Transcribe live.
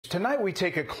Tonight we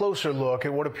take a closer look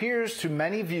at what appears to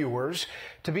many viewers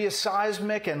to be a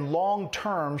seismic and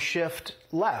long-term shift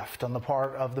left on the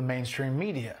part of the mainstream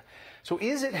media. So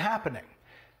is it happening?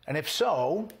 And if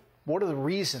so, what are the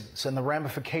reasons and the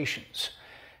ramifications?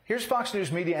 Here's Fox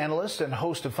News media analyst and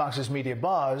host of Fox's Media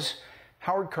Buzz,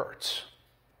 Howard Kurtz.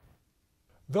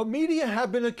 The media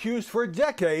have been accused for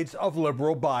decades of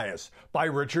liberal bias by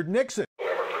Richard Nixon.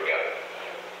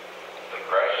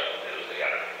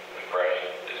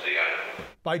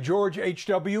 By George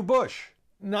H.W. Bush.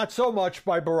 Not so much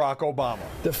by Barack Obama.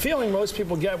 The feeling most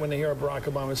people get when they hear a Barack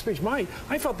Obama speech,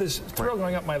 I felt this thrill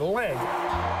going up my leg.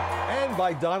 And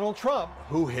by Donald Trump,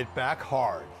 who hit back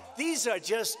hard. These are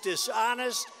just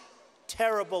dishonest,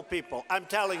 terrible people. I'm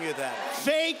telling you that.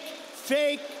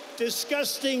 Fake,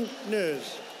 disgusting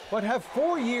news. But have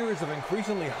 4 years of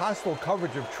increasingly hostile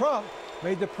coverage of Trump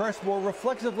made the press more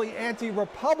reflexively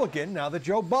anti-Republican now that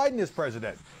Joe Biden is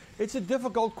president? It's a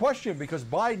difficult question because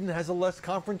Biden has a less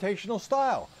confrontational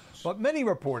style, but many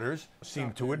reporters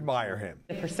seem to admire him.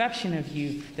 The perception of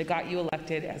you that got you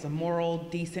elected as a moral,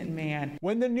 decent man.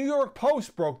 When the New York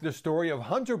Post broke the story of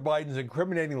Hunter Biden's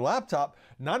incriminating laptop,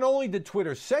 not only did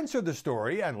Twitter censor the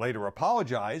story and later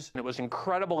apologize, it was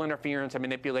incredible interference and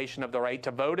manipulation of the right to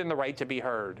vote and the right to be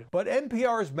heard. But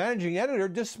NPR's managing editor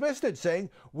dismissed it, saying,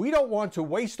 "We don't want to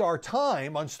waste our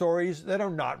time on stories that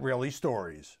are not really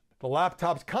stories." The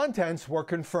laptop's contents were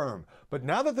confirmed, but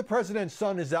now that the president's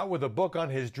son is out with a book on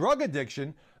his drug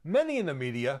addiction, many in the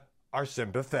media are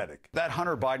sympathetic. That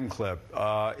Hunter Biden clip,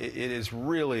 it is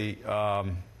really,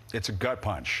 it's a gut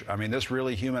punch. I mean, this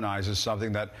really humanizes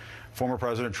something that former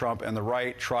President Trump and the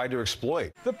right tried to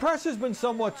exploit. The press has been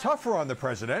somewhat tougher on the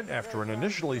president after an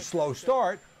initially slow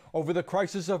start over the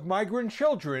crisis of migrant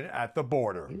children at the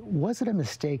border. Was it a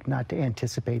mistake not to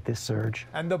anticipate this surge?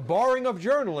 And the barring of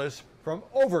journalists from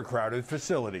overcrowded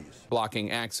facilities.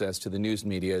 Blocking access to the news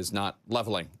media is not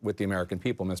leveling with the American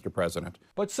people, Mr. President.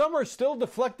 But some are still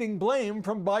deflecting blame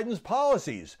from Biden's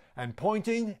policies and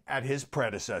pointing at his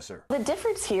predecessor. The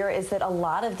difference here is that a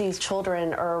lot of these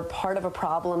children are part of a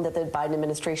problem that the Biden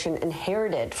administration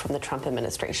inherited from the Trump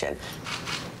administration.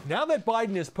 Now that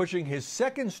Biden is pushing his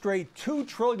second straight $2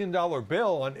 trillion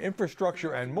bill on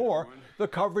infrastructure and more, the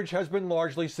coverage has been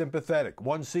largely sympathetic.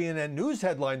 One CNN News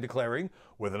headline declaring,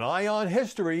 "With an eye on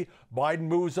history, Biden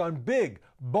moves on big,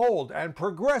 bold, and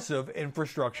progressive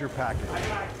infrastructure package."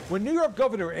 When New York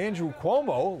Governor Andrew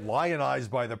Cuomo,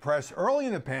 lionized by the press early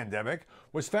in the pandemic,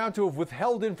 was found to have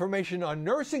withheld information on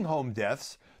nursing home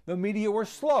deaths, the media were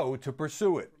slow to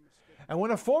pursue it. And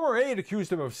when a former aide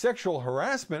accused him of sexual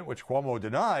harassment, which Cuomo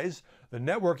denies, the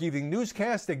network evening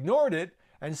newscast ignored it,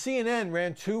 and CNN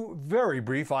ran 2 very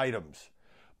brief items.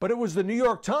 But it was the New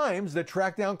York Times that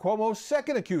tracked down Cuomo's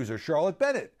second accuser, Charlotte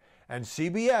Bennett, and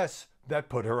CBS that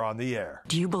put her on the air.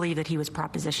 Do you believe that he was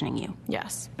propositioning you?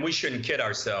 Yes. We shouldn't kid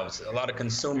ourselves. A lot of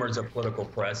consumers of political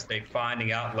press, they find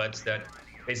the outlets that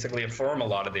basically affirm a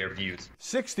lot of their views.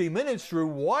 60 Minutes drew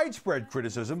widespread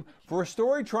criticism for a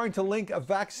story trying to link a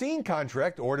vaccine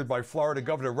contract ordered by Florida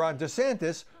Governor Ron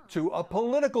DeSantis to a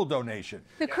political donation.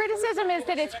 The criticism is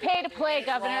that it's pay to play,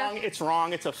 Governor. It's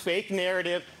wrong. It's a fake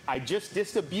narrative. I just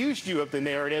disabused you of the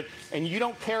narrative, and you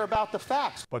don't care about the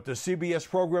facts. But the CBS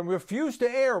program refused to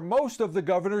air most of the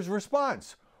governor's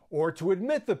response, or to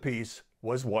admit the piece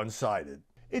was one-sided.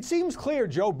 It seems clear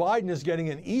Joe Biden is getting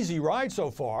an easy ride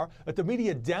so far, that the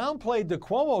media downplayed the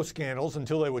Cuomo scandals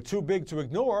until they were too big to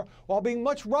ignore, while being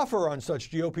much rougher on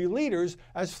such GOP leaders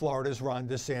as Florida's Ron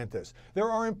DeSantis. There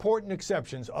are important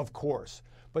exceptions, of course.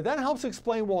 But that helps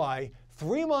explain why,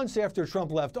 3 months after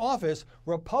Trump left office,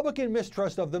 Republican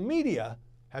mistrust of the media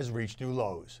has reached new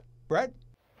lows. Brett?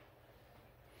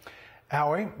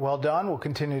 Howie, well done. We'll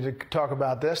continue to talk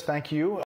about this. Thank you.